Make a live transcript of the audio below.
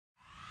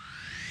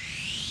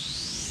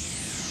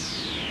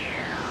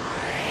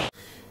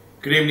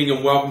Good evening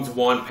and welcome to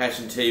Wine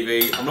Passion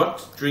TV. I'm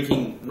not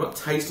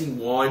tasting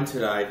wine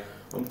today.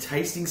 I'm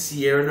tasting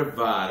Sierra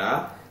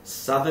Nevada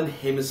Southern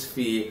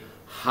Hemisphere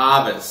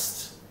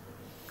Harvest.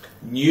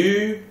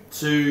 New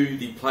to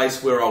the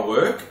place where I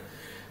work.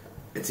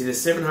 It's in a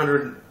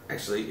 700,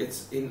 actually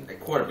it's in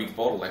quite a big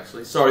bottle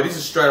actually. Sorry, this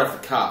is straight off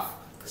the cuff.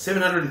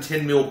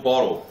 710ml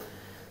bottle.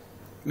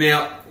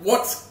 Now,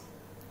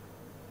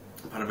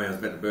 pardon me, I was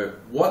about to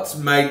burp. What's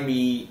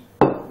made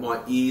my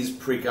ears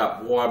prick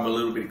up, why I'm a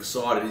little bit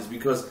excited, is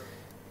because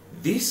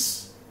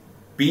this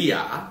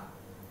beer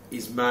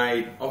is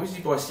made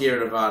obviously by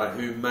Sierra Nevada,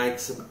 who make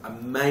some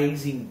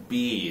amazing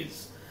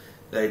beers.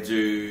 They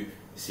do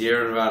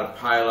Sierra Nevada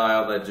Pale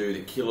Ale, they do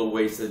the Killer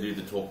Wheats, they do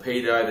the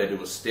Torpedo, they do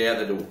a Stout,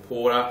 they do a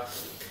Porter.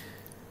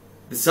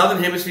 The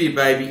Southern Hemisphere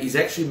baby is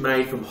actually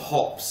made from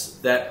hops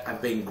that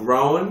have been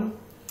grown,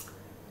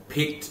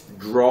 picked,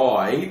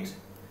 dried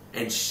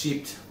and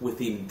shipped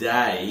within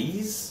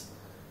days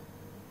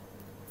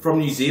from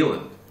New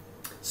Zealand.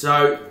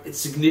 So it's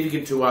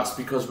significant to us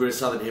because we're a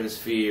Southern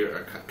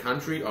Hemisphere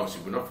country.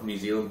 Obviously we're not from New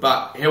Zealand,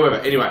 but however,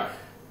 anyway,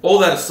 all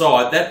that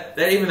aside,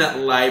 even that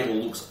label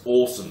looks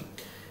awesome.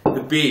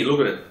 The beer,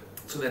 look at it.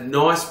 It's got that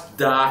nice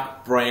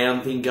dark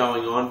brown thing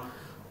going on.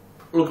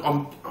 Look,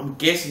 I'm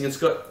guessing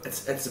it's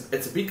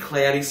a bit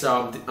cloudy,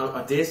 so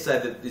I dare say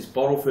that there's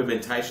bottle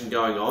fermentation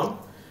going on,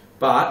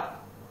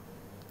 but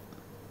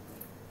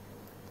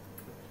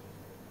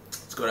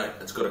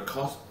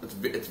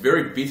it's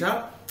very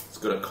bitter. It's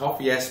got a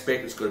coffee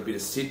aspect. It's got a bit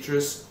of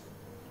citrus.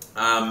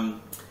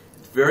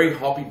 It's very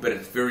hoppy, but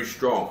it's very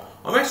strong.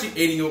 I'm actually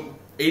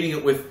eating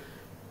it with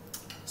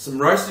some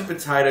roasted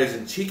potatoes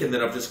and chicken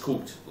that I've just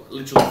cooked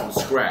literally from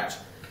scratch.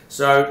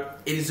 So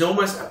it is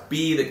almost a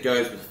beer that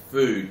goes with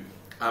food.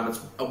 It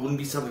wouldn't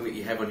be something that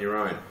you have on your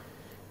own.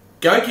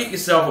 Go get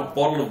yourself a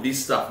bottle of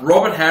this stuff.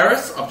 Robert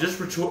Harris, I've just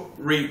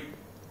replied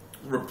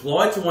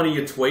to one of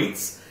your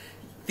tweets.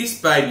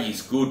 This baby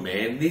is good,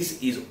 man.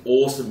 This is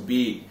awesome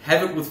beer.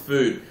 Have it with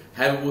food.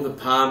 Have it with a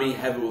palmy.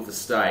 Have it with a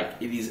steak.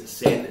 It is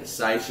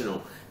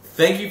sensational.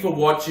 Thank you for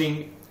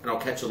watching, and I'll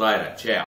catch you later. Ciao.